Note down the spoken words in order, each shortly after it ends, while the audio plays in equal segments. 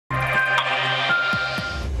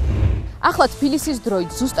ახლა თბილისის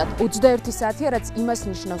დროით ზუსტად 21 საათია, რაც იმას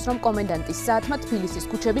ნიშნავს, რომ კომენდანტის საათმა თბილისის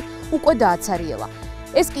ქუჩები უკვე დააცარიელა.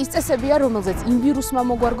 ეს კი ის წესებია, რომელზეც იმ ვირუსმა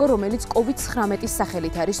მოგვარგო, რომელიც COVID-19-ის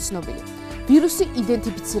სახელით არის ცნობილი. ვირუსი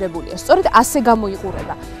იდენტიფიცირებულია. სწორედ ასე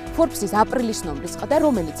გამოიყურება Forbes-ის აპრილის ნომრის ყდა,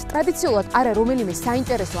 რომელიც ტრადიციულად არა რომელიმე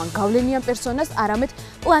საინტერესო ან გავლენიან პერსონას, არამედ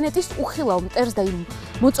პლანეტის უხილავ მტერს და იმ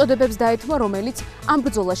მოწოდებებს დაეთმო, რომელიც ამ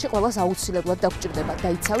ბრძოლაში ყველას აუცილებლად დაგჭირდება.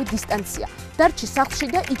 დაიცავი დისტანცია, დარჩი სახლში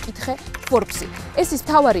და იკითხე Forbes-ი. ეს ის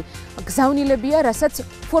მთავარი გზავნილებია, რასაც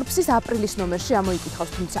Forbes-ის აპრილის ნომერში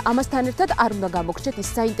ამოიკითხავს, თუმცა ამასთან ერთად არ უნდა გამოგრჩეთ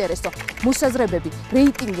ის საინტერესო მოსაზრებები,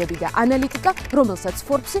 რეიტინგები და ანალიტიკა, რომელსაც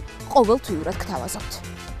Forbes-ი ყოველთვიურად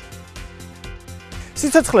გთავაზობთ.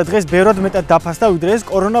 სიცოცხლე დღეს ბევრად მეტად დაფასდა, ვიდრე ეს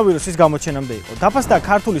კორონავირუსის გამოჩენამდე იყო. დაფასდა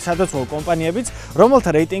ქართული სადაზღვევო კომპანიებიც, რომელთა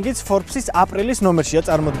რეიტინგიც Forbes-ის აპრილის ნომერშია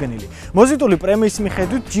წარმოდგენილი. მოზიდული პრემიის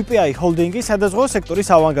მიხედვით GPI ჰოლდინგი სადაზღვევო სექტორის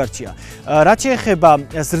ავანგარდშია. რაც შეეხება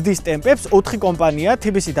ზრდის ტემპებს, 4 კომპანია,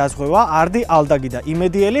 TBC დაზღვევა, არდი, ალდაგი და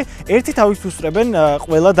იმედიელი, ერთი თავის უსწრებენ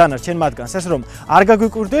ყველა დანარჩენ მათგანს, ასე რომ არ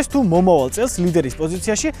გაგვიკვირდეს თუ მომავალ წელს ლიდერის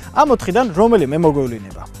პოზიციაში ამ 4-დან რომელიმე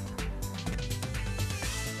მოგვევლინება.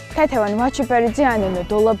 ქეთევან მაჩიპერიძე, ანენო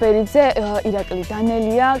დოლაბერიძე, ირაკლი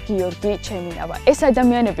დანელია, გიორგი ჩემინავა. ეს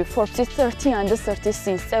ადამიანები Forbes-ის 30 under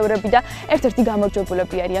 30 წევრები და ერთ-ერთი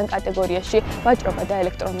გამარჯვებულები არიან კატეგორიაში ვაჭრობა და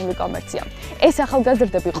ელექტრონული კომერცია. ეს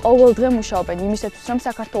ახალგაზრდები ყოველდღე მუშაობენ იმისათვის, რომ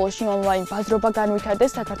საქართველოში ონლაინ ბაზრობა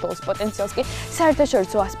განვითარდეს, საქართველოს პოტენციალს კი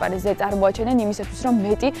საერთაშორისო ასპარეზზე წარმოაჩენენ იმისათვის, რომ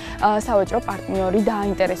მეტი სავაჭრო პარტნიორი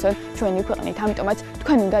დააინტერესონ ჩვენი ქვეყნით. ამიტომაც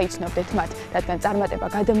თქვენ უნდა იცნობდეთ მათ, რადგან წარმატება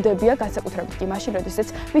გადამდებია, განსაკუთრებით კი მაშინ, როდესაც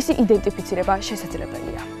მისი იდენტიფიცირება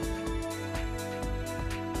შესაძლებელია.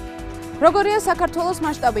 როგორია საქართველოს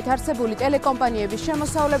მასშტაბით არსებული ტელეკომპანიების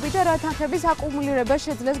შემოსავლები და რა თანხების აკუმულირება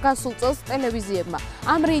შეძლეს გასულ წელს ტელევიზიებმა.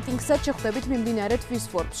 ამ რეიტინგსაც შეხვდებით მიმდინარე თვის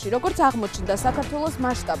Forbes-ში. როგორც აღმოჩნდა, საქართველოს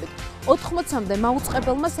მასშტაბით 80-მდე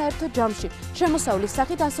მაუწყებელმა საერთო ჯამში შემოსავლის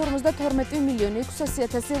სახით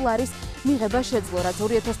 152.600.000 ლარის მიღება შეძლო, რაც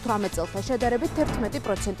 2018 წელთან შედარებით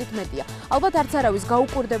 11%-ით მეტია. ალბათ არც არავის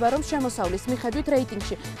გაუკვირდება, რომ შემოსავლის მიხედვით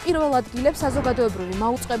რეიტინგში პირველ ადგილებს საზოგადოებრივი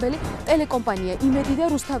მაუწყებელი ტელეკომპანია იმედი და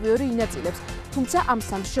რუსთავი ინაწილებს. თუმცა ამ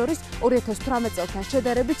სამს შორის 2018 წელთან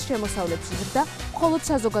შედარებით შემოსავლებში ზრდა მხოლოდ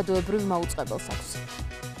საზოგადოებრივ მაუწყებელს აქვს.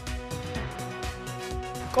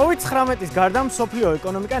 COVID-19-ის გარდა მსოფლიო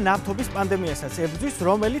ეკონომიკა ნავთობის პანდემიასაც ებრძვის,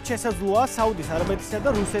 რომელიც შესაძლოა საუდის არაბეთისა და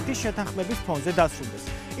რუსეთის შეთანხმების ფონზე დასრულდეს.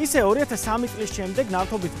 ისე 2003 წლის შემდეგ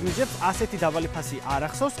ნავთობის ბიუჯეტს ასეთი დაბალი ფასი არ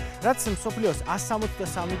ახსოვს, რაც მსოფლიოს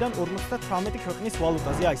 163-დან 58 ქვეყნის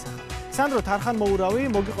ვალუტაზე აისახა. სანდრო თარხან-მოურავი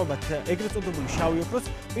მოგიყვებათ ეგრეთ წოდებული შავი ოქროს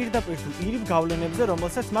პირდაპირ თუ ირიბ გავლენებზე,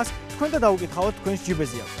 რომელსაც მას თქვენ და დაუკითხავთ თქვენს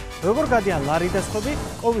ჯიბეზე აქვს. როგორ გადიან ლარი და სხვები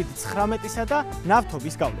COVID-19-ისა და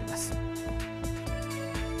ნავთობის გავლენას?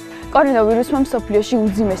 კორონავირუსმა მსოფლიოში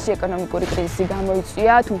უძიმესი ეკონომიკური კრიზისი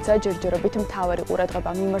გამოიწვია, თუმცა ჯერჯერობით მთავარი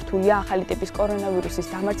ყურადღება მიმართულია ახალი ტიპის კორონავირუსის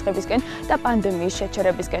დამარცხებისკენ და პანდემიის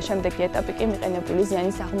შეჩერებისკენ. შემდეგი ეტაპი კი მიყენებული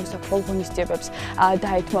ზიანის აღმოსაქმრულ ღონისძიებებს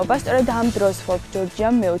დაეთმობა. სწორედ ამ დროს Forbes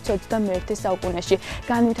Georgia-მ მე-21 საუკუნეში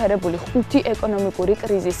განვითარებული 5 ეკონომიკური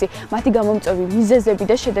კრიზისი, მათი გამომწვევი მიზეზები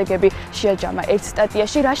და შედეგები შეაჯამა ერთ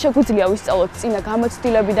სტატიაში. რა შეგვიძლია ვისწავლოთ წინა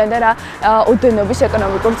გამოცდილებიდან და რა ოდენობის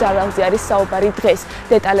ეკონომიკურ ზარალზე არის საუბარი დღეს.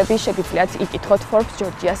 დეტალები შეგიძლიათ იკითხოთ Forbes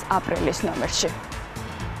Georgia-ს აპრილის ნომერში.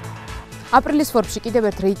 აპრილის Forbes-ში კიდევ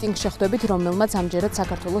ერთ რეიტინგს შეხვდებით, რომელმაც ამჯერად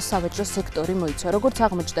საქართველოს სავაჭრო სექტორი მოიცვა. როგორც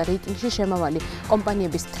აღმოჩნდა, რეიტინგში შემავალი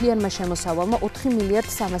კომპანიების მთლიანმა შემოსავალმა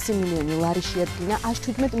 4.300.000.000 ლარი შეადგინა,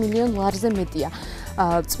 117 მილიონ ლარზე მეტია.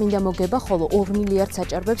 წმინდა მოგება, ხოლო 2 მილიარდს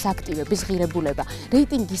აჭარბებს აქტივების ღირებულება.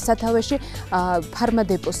 რეიტინგის სათავეში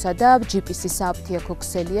ფარმადეპოსა და GPC სააფთიაქო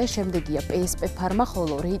ქსელია, შემდეგია PSP ფარმა,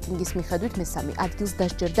 ხოლო რეიტინგის მიხედვით მესამე ადგილს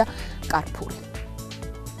დასჯერდა Carrefour.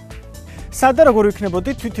 სადა როგორ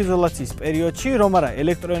იქნებოდით თვითიზოლაციის პერიოდში, რომ არა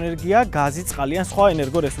ელექტროენერგია, გაზი, წყალი ან სხვა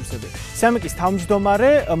ენერგორესურსები. სემიკის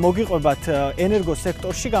თავმჯდომარე მოგიყვებათ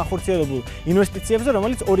ენერგოსექტორში განხორციელებულ ინვესტიციებზე,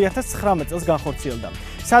 რომელიც 2019 წელს განხორციელდა.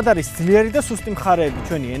 სად არის ძლიერი და სუსტი მხარეები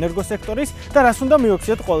ჩვენი ენერგოსექტორის და რას უნდა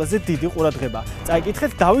მივაქციოთ ყველაზე დიდი ყურადღება?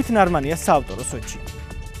 წაიკითხეთ დავით ნარმანიას საავტორო სვეტში.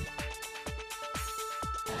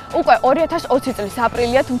 უკვე 2020 წლის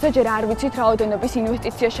აპრილია, თუმცა ჯერ არ ვიცით რაოდენობის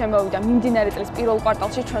ინვესტიცია შემოვიდა მიმდინარე წლის პირველ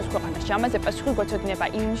კვარტალში ჩვენს ქვეყანაში. ამაზე პასუხი გვეცოდინება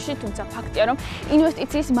ივნისში, თუმცა ფაქტია, რომ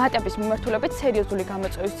ინვესტიციის მატების მიმართულებით სერიოზული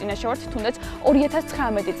გამოწვევის წინაშე ვართ, თუნდაც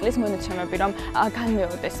 2019 წლის მონაცემები რომ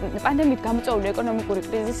განმეორდეს. პანდემიით გამოწვეული ეკონომიკური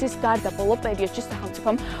კრიზისის გარდა ბოლო პერიოდში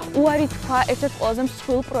სახელმწიფომ უარი თქვა ერთ-ერთ ყველაზე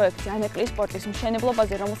მსხვილ პროექტზე, ანეკლიის სპორტის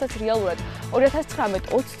მშენებლობაზე, რომელსაც რეალურად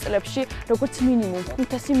 2019-20 წლებში როგორც მინიმუმ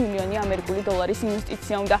 500 მილიონი ამერიკული დოლარის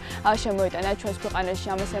ინვესტიცია უნდა შემოიტანა ჩვენს ქვეყანაში,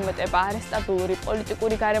 ამას ემატება არასტაბილური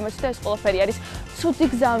პოლიტიკური გარემოც და ეს ყველაფერი არის ცუდი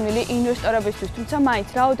გზავნილი ინვესტორებისთვის, თუმცა მაინც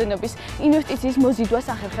რაოდენობის ინვესტიციის მოზიდვას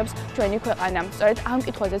ახერხებს ჩვენი ქვეყანა. სწორედ ამ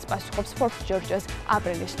კითხვაზეც პასუხობს Forbes Georgia-ს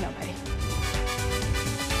აპრილის ნომერი.